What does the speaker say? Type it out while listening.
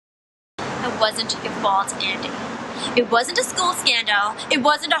wasn't your fault, Andy. It wasn't a school scandal. It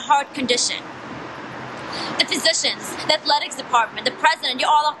wasn't a heart condition. The physicians, the athletics department, the president, you're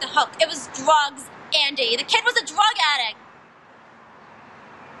all off the hook. It was drugs, Andy. The kid was a drug addict.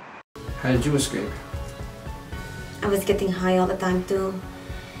 How did you escape? I was getting high all the time too.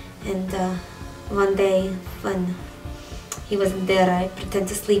 And one day when he wasn't there, I pretended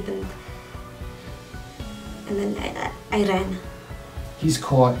to sleep and then I ran. He's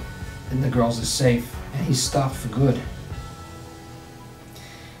caught and the girls are safe and he's stopped for good.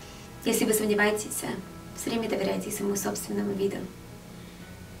 Если вы сомневаетесь, все время доверяйте своему собственному виду.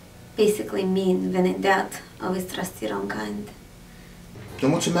 Basically mean, when in doubt, always trust your own kind.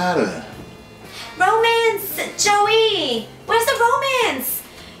 Then what's the matter? Romance! Joey! Where's the romance?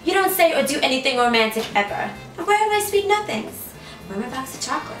 You don't say or do anything romantic ever. And where are my sweet nothings? Where are my box of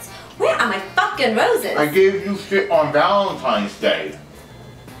chocolates? Where are my fucking roses? I gave you shit on Valentine's Day.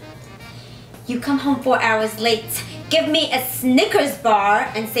 You come home 4 hours late, give me a Snickers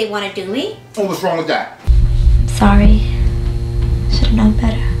bar, and say, wanna do me? Oh, what's wrong with that? I'm sorry. Should've known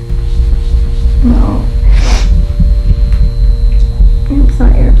better. No. It's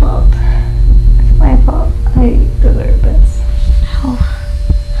not your fault. It's my fault. I deserve this. No.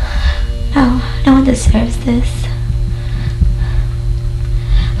 No, no one deserves this.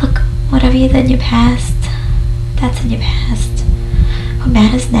 Look, whatever you did in your past, that's in your past. What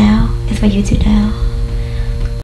matters now is what you do now.